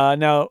up.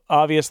 Now,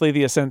 obviously,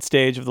 the ascent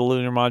stage of the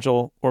lunar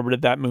module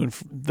orbited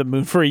the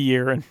moon for a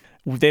year, and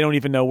they don't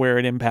even know where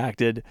it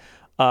impacted.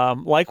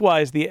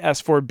 Likewise, the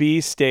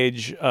S4B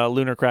stage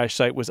lunar crash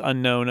site was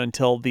unknown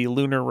until the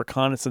Lunar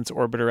Reconnaissance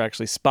Orbiter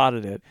actually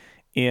spotted it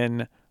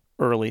in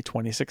early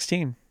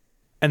 2016.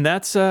 And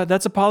that's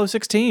Apollo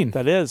 16.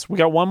 That is. We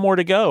got one more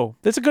to go.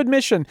 It's a good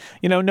mission.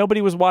 Nobody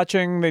was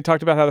watching. They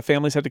talked about how the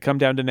families had to come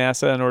down to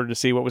NASA in order to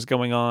see what was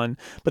going on.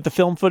 But the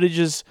film footage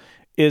is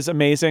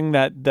amazing.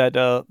 That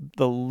the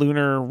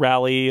lunar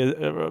rally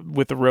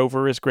with the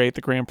rover is great,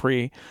 the Grand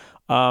Prix.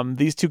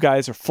 These 2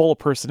 guys are full of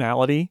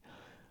personality.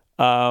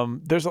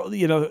 There's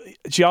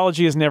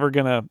geology is never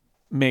going to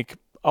make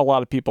a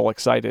lot of people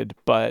excited,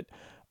 but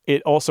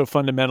it also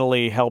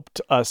fundamentally helped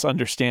us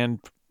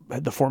understand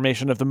the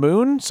formation of the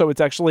moon. So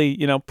it's actually,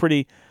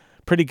 pretty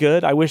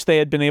good. I wish they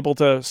had been able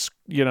to,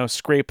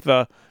 scrape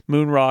the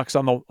moon rocks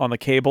on the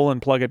cable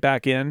and plug it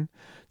back in.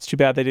 It's too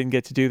bad they didn't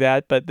get to do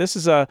that. But this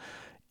is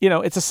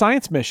it's a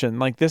science mission.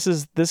 Like this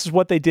is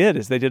what they did.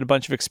 Is they did a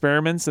bunch of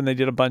experiments, and they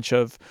did a bunch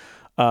of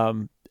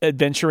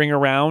adventuring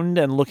around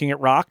and looking at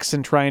rocks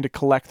and trying to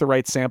collect the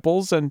right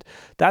samples. And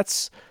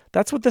that's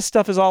what this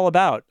stuff is all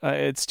about.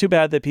 It's too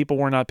bad that people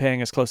were not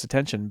paying as close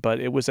attention,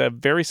 but it was a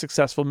very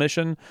successful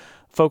mission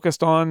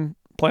focused on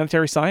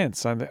planetary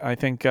science. I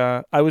think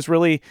I was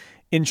really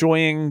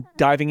enjoying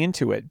diving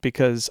into it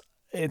because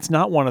it's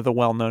not one of the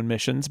well-known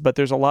missions, but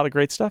there's a lot of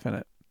great stuff in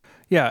it.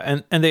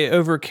 Yeah, and they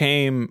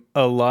overcame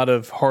a lot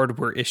of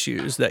hardware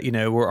issues that,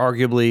 were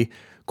arguably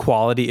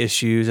quality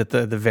issues at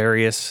the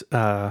various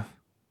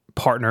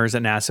partners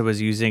that NASA was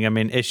using. I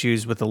mean,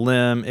 issues with the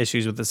LEM,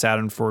 issues with the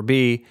Saturn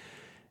 4B,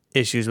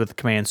 issues with the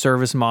command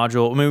service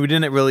module. I mean, we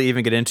didn't really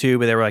even get into,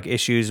 but there were like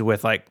issues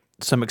with like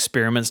some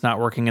experiments not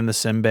working in the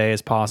sim bay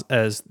as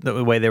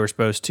the way they were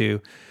supposed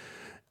to.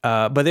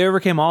 But they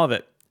overcame all of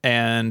it,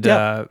 and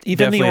even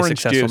definitely the a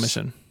orange successful juice.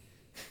 mission.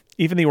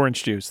 Even the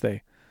orange juice,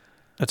 they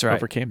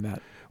overcame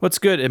that. What's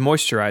good? It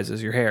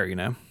moisturizes your hair,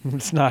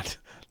 It's not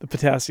the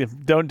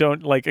potassium.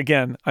 Don't like,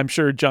 again, I'm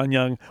sure John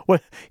Young,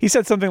 he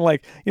said something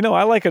like,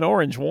 I like an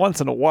orange once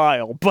in a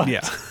while, but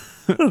Yeah.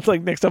 it's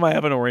like next time I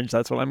have an orange,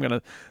 that's what I'm going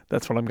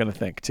to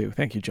think too.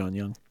 Thank you, John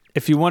Young.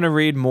 If you want to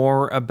read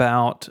more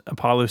about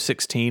Apollo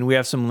 16, we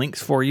have some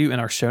links for you in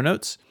our show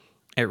notes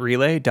at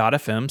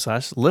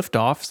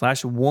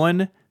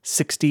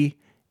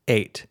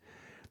relay.fm/liftoff/168.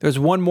 There's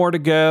one more to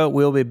go.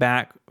 We'll be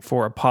back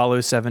for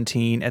Apollo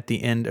 17 at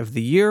the end of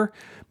the year.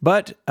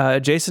 But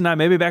Jason and I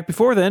may be back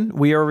before then.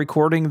 We are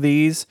recording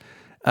these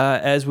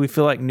as we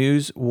feel like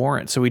news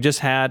warrants. So we just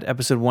had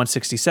episode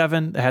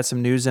 167 that had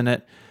some news in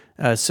it.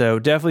 So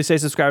definitely stay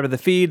subscribed to the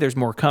feed. There's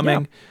more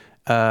coming.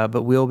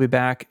 But we'll be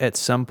back at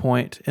some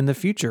point in the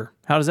future.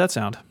 How does that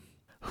sound?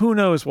 Who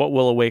knows what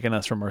will awaken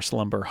us from our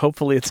slumber?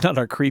 Hopefully it's not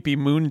our creepy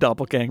moon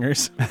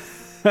doppelgangers.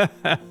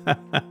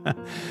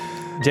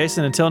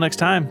 Jason, until next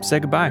time, say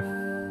goodbye.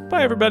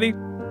 Bye, everybody.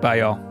 Bye,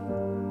 y'all.